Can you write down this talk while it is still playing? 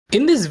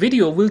In this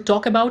video, we'll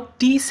talk about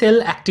T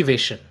cell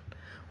activation.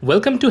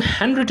 Welcome to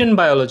Handwritten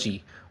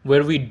Biology,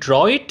 where we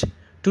draw it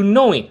to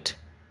know it.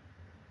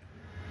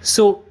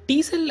 So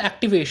T cell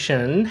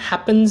activation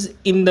happens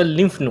in the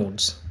lymph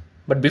nodes.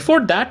 But before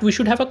that, we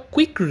should have a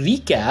quick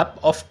recap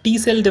of T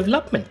cell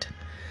development.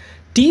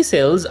 T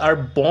cells are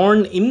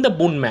born in the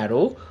bone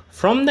marrow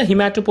from the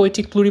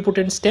hematopoietic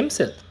pluripotent stem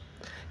cell.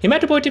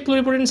 Hematopoietic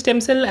pluripotent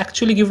stem cell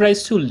actually give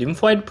rise to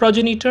lymphoid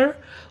progenitor,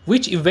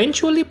 which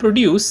eventually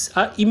produce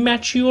an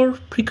immature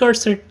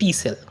precursor T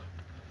cell.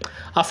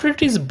 After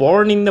it is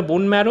born in the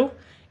bone marrow,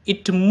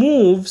 it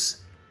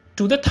moves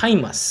to the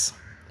thymus.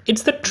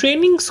 It's the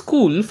training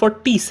school for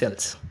T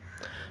cells.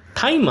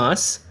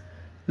 Thymus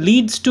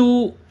leads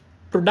to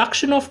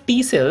production of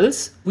T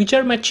cells which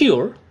are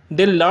mature.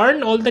 They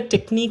learn all the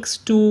techniques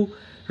to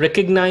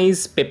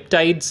recognize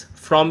peptides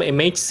from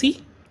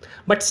MHC,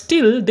 but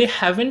still they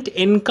haven't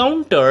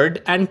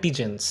encountered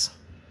antigens.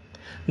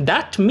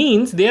 That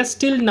means they are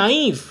still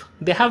naive.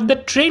 They have the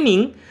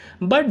training,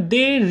 but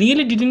they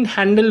really didn't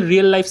handle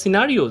real life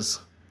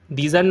scenarios.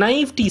 These are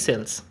naive T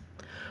cells.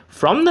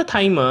 From the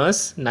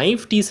thymus,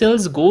 naive T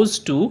cells goes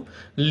to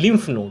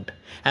lymph node,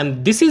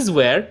 and this is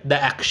where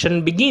the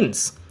action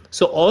begins.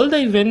 So all the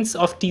events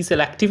of T cell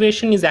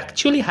activation is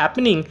actually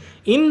happening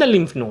in the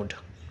lymph node.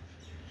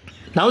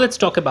 Now let's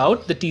talk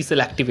about the T cell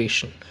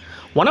activation.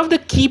 One of the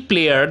key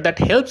players that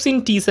helps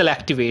in T cell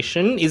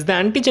activation is the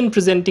antigen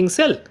presenting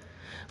cell.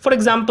 For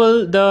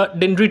example, the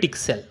dendritic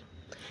cell.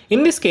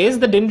 In this case,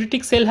 the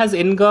dendritic cell has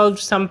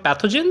engulfed some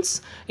pathogens,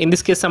 in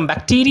this case some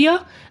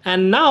bacteria,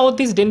 and now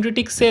this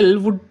dendritic cell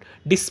would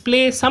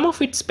display some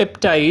of its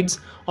peptides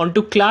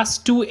onto class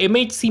 2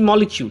 MHC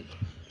molecule.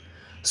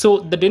 So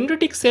the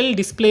dendritic cell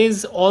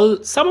displays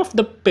some of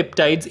the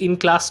peptides in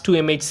class 2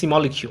 MHC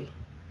molecule.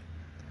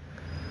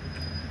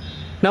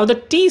 Now the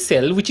T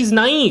cell, which is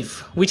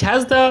naive, which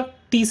has the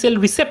T cell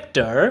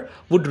receptor,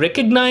 would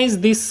recognize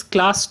this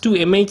class 2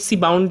 MHC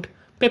bound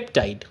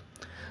peptide.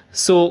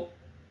 So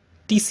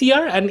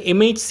TCR and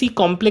MHC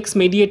complex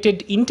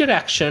mediated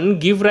interaction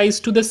give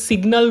rise to the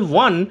signal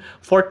 1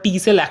 for T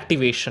cell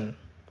activation.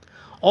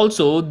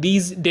 Also,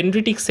 these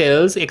dendritic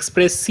cells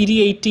express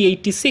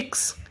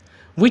CD8086,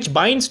 which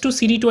binds to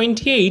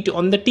CD28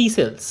 on the T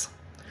cells.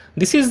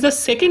 This is the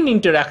second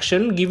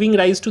interaction giving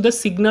rise to the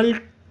signal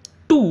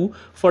 2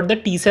 for the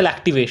T cell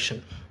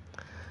activation.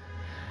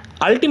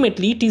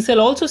 Ultimately, T cell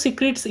also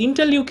secretes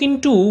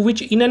interleukin 2,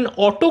 which in an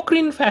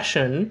autocrine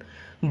fashion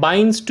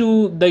binds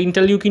to the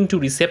interleukin 2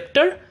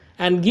 receptor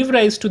and give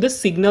rise to the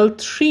signal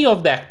 3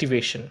 of the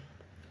activation.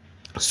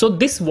 So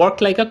this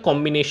works like a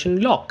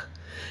combination lock.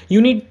 You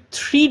need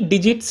 3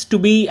 digits to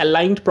be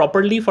aligned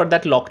properly for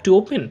that lock to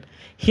open.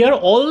 Here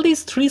all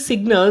these 3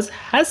 signals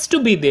has to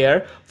be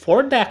there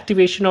for the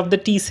activation of the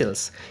T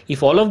cells.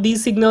 If all of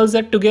these signals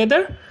are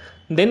together,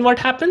 then what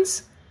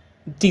happens?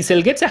 T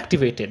cell gets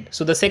activated.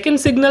 So the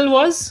second signal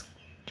was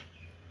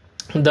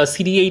the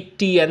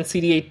CD80 and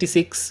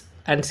CD86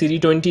 and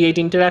CD28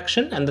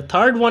 interaction, and the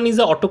third one is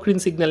the autocrine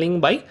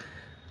signaling by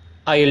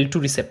IL-2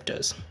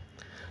 receptors.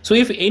 So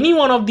if any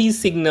one of these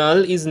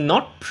signals is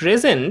not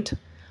present,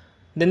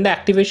 then the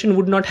activation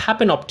would not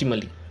happen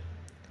optimally.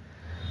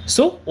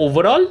 So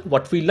overall,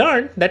 what we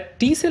learned that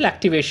T cell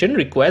activation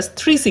requires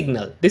 3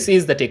 signals. This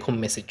is the take home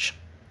message.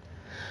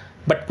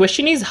 But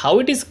question is how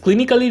it is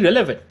clinically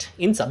relevant.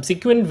 In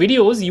subsequent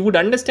videos, you would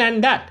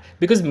understand that,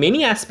 because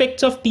many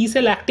aspects of T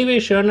cell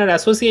activation are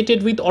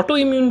associated with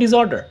autoimmune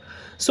disorder.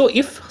 So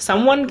if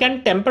someone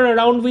can tamper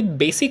around with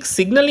basic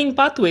signaling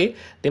pathway,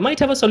 they might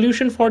have a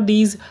solution for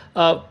these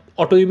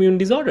autoimmune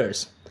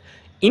disorders.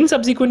 In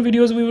subsequent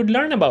videos, we would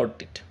learn about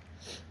it.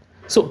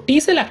 So T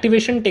cell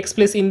activation takes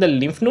place in the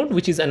lymph node,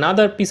 which is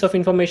another piece of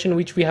information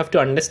which we have to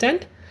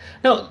understand.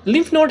 Now,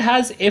 lymph node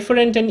has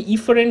efferent and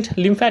efferent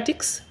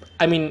lymphatics.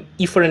 I mean,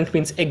 efferent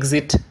means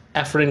exit,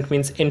 afferent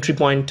means entry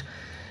point.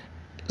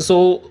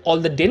 So all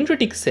the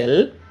dendritic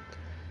cell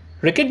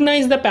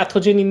recognize the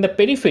pathogen in the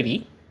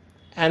periphery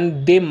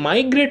and they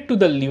migrate to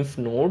the lymph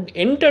node,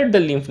 enter the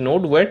lymph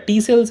node where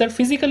T cells are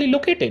physically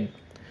located.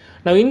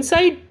 Now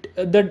inside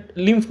the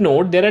lymph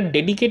node, there are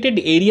dedicated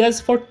areas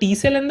for T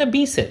cell and the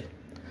B cell.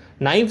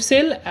 Naive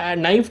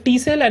T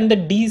cell and the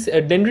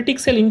dendritic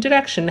cell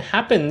interaction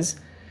happens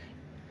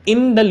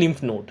in the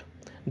lymph node.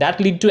 That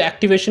leads to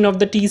activation of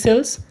the T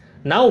cells.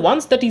 Now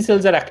once the T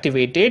cells are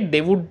activated,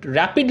 they would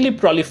rapidly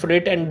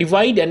proliferate and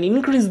divide and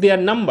increase their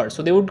number.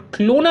 So they would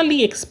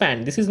clonally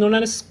expand. This is known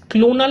as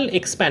clonal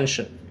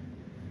expansion.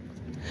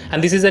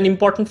 And this is an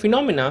important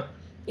phenomena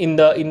in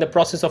the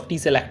process of T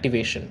cell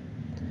activation.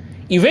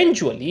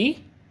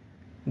 Eventually,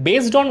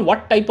 based on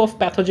what type of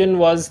pathogen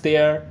was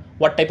there,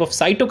 what type of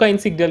cytokine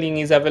signaling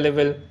is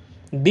available,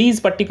 these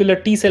particular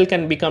T cell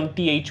can become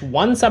Th1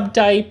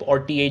 subtype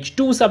or Th2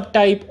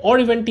 subtype or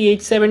even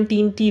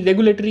Th17, T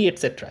regulatory,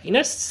 etc. In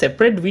a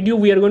separate video,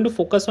 we are going to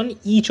focus on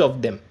each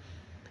of them.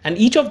 And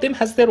each of them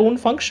has their own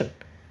function.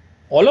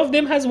 All of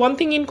them has one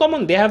thing in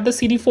common. They have the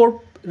CD4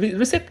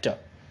 receptor.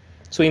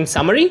 So in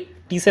summary,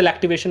 T cell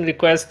activation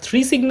requires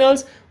 3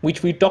 signals,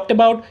 which we talked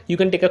about. You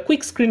can take a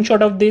quick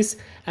screenshot of this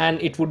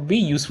and it would be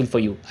useful for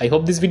you. I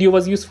hope this video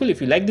was useful.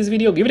 If you like this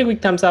video, give it a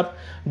quick thumbs up.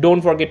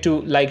 Don't forget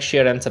to like,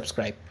 share and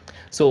subscribe.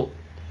 So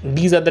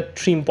these are the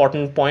 3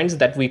 important points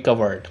that we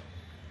covered: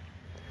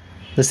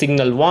 the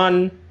signal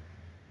 1,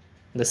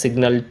 the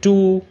signal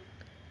 2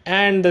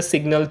 and the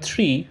signal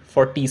 3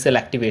 for T cell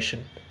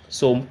activation.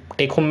 So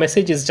take home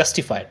message is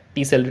justified.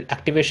 T cell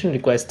activation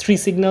requires 3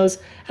 signals,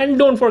 and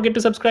don't forget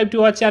to subscribe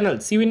to our channel.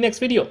 See you in next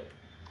video.